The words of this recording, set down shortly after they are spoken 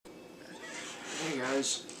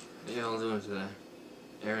guys, how y'all doing today?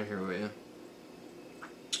 Aaron here with you.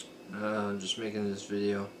 I'm just making this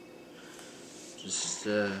video just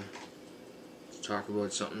to talk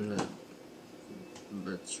about something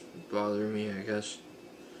that's bothering me, I guess.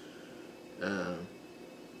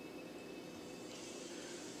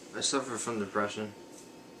 I suffer from depression,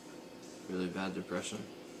 really bad depression,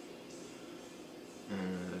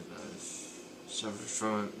 and I've suffered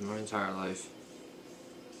from it my entire life.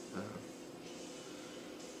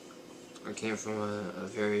 I came from a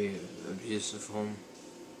very abusive home.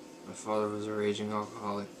 My father was a raging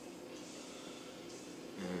alcoholic,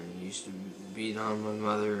 and he used to beat on my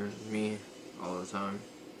mother and me all the time.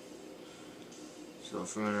 So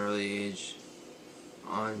from an early age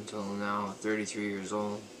on until now, 33 years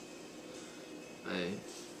old,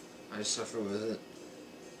 I suffer with it.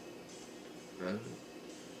 And,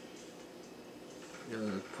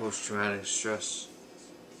 the post-traumatic stress,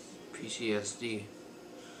 PTSD,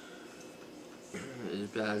 is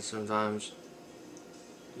bad sometimes.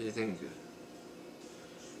 You think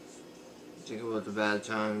about the bad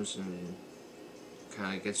times and it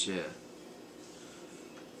kind of gets you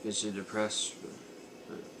depressed.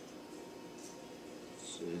 But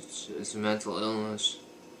it's a mental illness,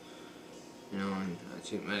 and I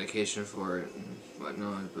take medication for it and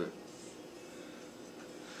whatnot. But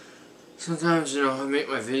sometimes, I make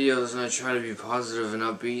my videos and I try to be positive and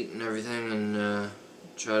upbeat and everything, and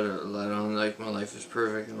try to let on like my life is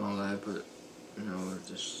perfect and all that, but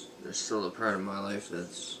there's still a part of my life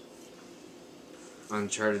that's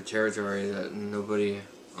uncharted territory that nobody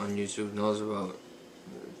on YouTube knows about,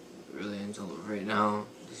 really, until right now,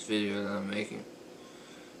 this video that I'm making.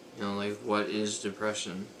 Like, what is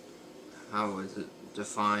depression? How is it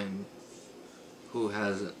defined? Who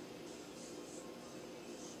has it?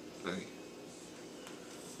 Like,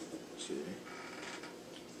 excuse me.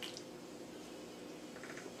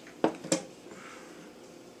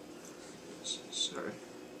 Sorry.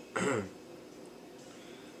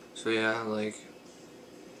 So yeah, like,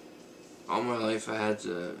 all my life I had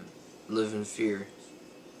to live in fear.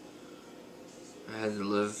 I had to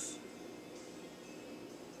live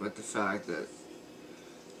with the fact that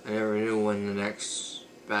I never knew when the next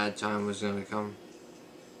bad time was going to come,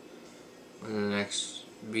 when the next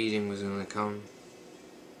beating was going to come.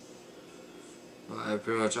 Well, I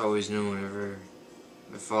pretty much always knew whenever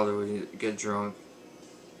my father would get drunk,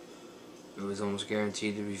 it was almost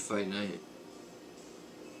guaranteed to be fight night.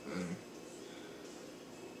 And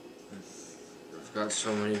I've got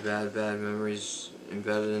so many bad memories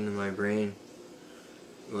embedded into my brain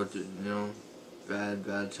about the,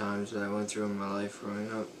 bad times that I went through in my life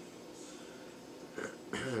growing up.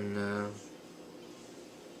 And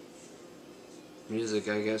music,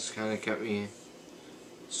 I guess, kind of kept me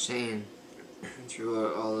sane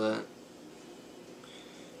throughout all that.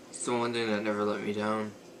 It's the one thing that never let me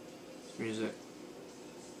down. Music.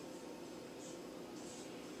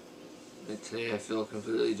 Like today I feel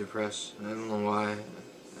completely depressed, and I don't know why. It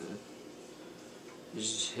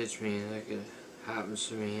just hits me like it happens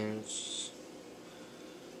to me, and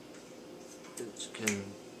it can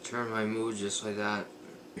turn my mood just like that.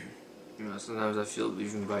 Sometimes I feel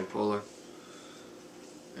even bipolar.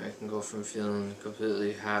 I can go from feeling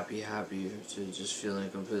completely happy to just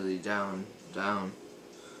feeling completely down.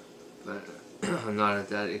 But I'm not at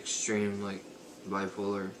that extreme like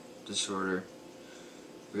bipolar disorder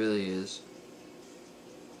really is.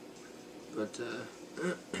 But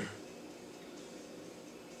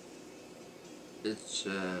it's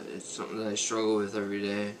something that I struggle with every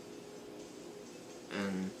day,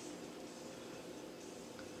 and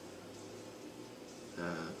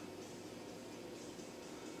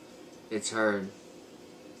it's hard.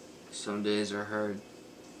 Some days are hard.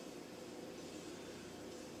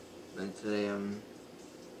 Like today I'm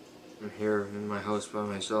here in my house by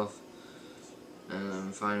myself, and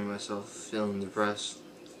I'm finding myself feeling depressed.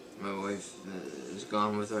 My wife is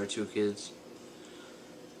gone with our 2 kids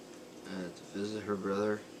to visit her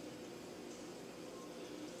brother,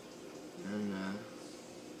 and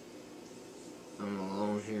I'm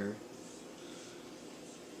alone here.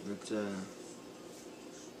 But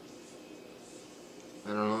I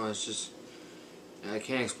don't know, it's just, I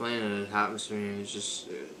can't explain it. It happens to me. It's just,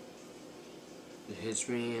 it hits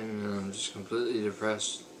me, and I'm just completely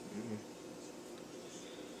depressed.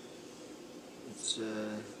 It's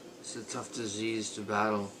a tough disease to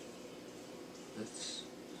battle.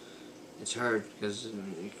 It's hard because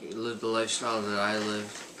you live the lifestyle that I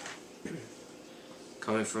lived,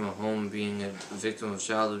 coming from a home being a victim of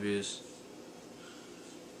child abuse.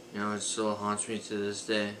 It still haunts me to this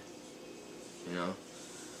day.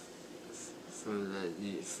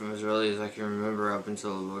 from as early as I can remember up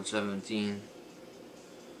until about 17.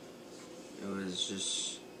 It was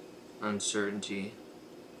just uncertainty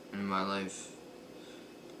in my life,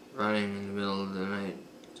 running in the middle of the night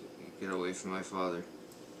to get away from my father.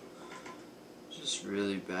 Just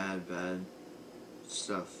really bad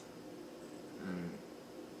stuff. And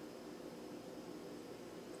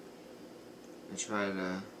I try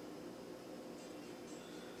to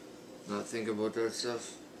not think about that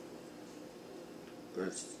stuff, but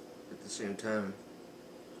at the same time,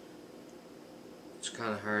 it's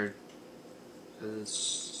kind of hard because it's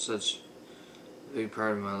such a big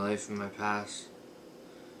part of my life and my past.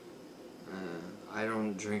 I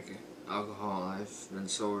don't drink alcohol. I've been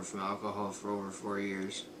sober from alcohol for over 4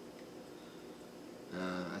 years.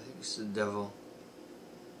 I think it's the devil.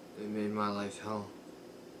 It made my life hell.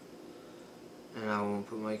 And I won't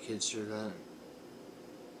put my kids through that.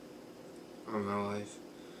 Or my wife.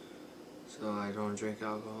 So I don't drink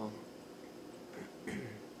alcohol.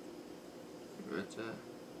 But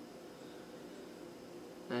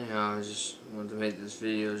anyhow, I just wanted to make this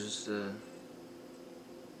video just to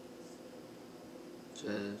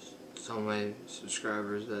tell my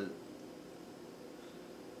subscribers that,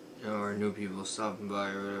 you know, or new people stopping by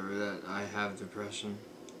or whatever, that I have depression,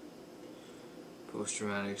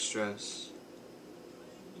 post-traumatic stress,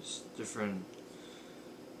 just different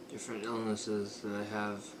illnesses that I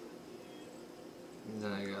have. And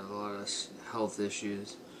then I got a lot of health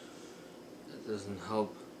issues. That doesn't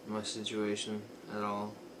help my situation at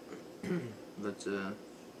all. But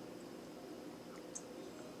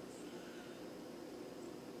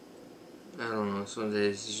I don't know, some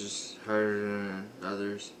days it's just harder than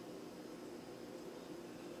others.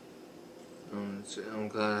 I'm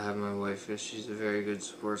glad I have my wife, because she's a very good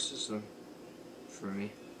support system for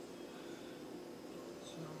me.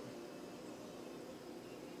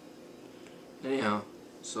 Anyhow,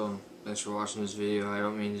 so thanks for watching this video. I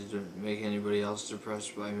don't mean to make anybody else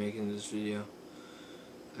depressed by making this video.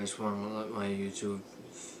 I just want to let my YouTube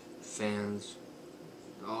fans,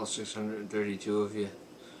 all 632 of you,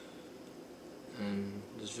 and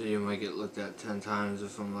this video might get looked at 10 times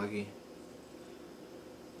if I'm lucky.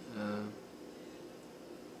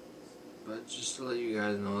 But just to let you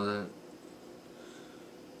guys know that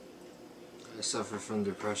I suffer from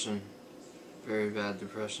depression, very bad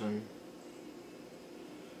depression,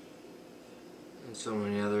 and so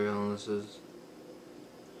many other illnesses,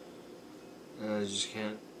 and I just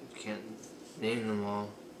can't name them all.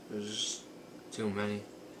 There's just too many.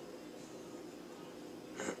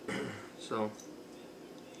 So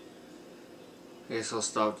I guess I'll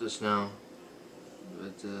stop this now.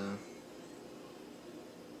 But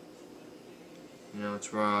you know,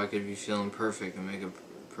 tomorrow I could be feeling perfect and make a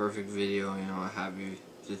perfect video, you know, a happy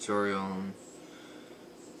tutorial,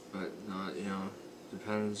 but not, you know,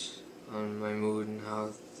 depends on my mood and how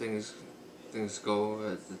things go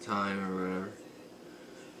at the time or whatever.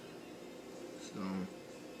 So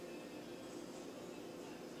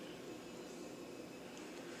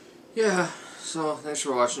yeah, so thanks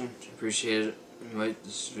for watching, appreciate it.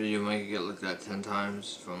 This video might get looked at 10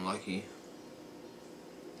 times if I'm lucky.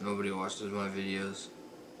 Nobody watches my videos.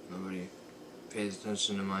 Nobody pays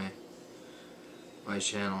attention to my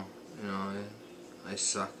channel. You know, I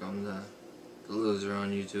suck. I'm the loser on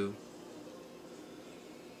YouTube.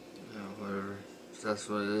 You know, whatever. If that's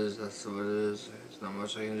what it is, that's what it is. There's not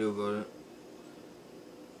much I can do about it.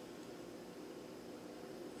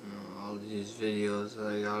 You know, all these videos that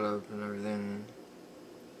I got up and everything,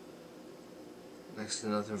 next to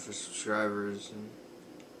nothing for subscribers, and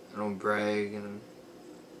I don't brag, and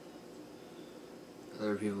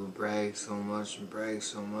other people brag so much, and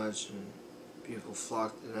people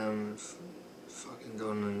flock to them and fucking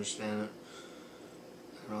don't understand it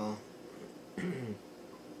at all.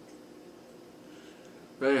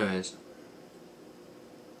 But anyways,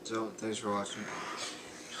 so thanks for watching.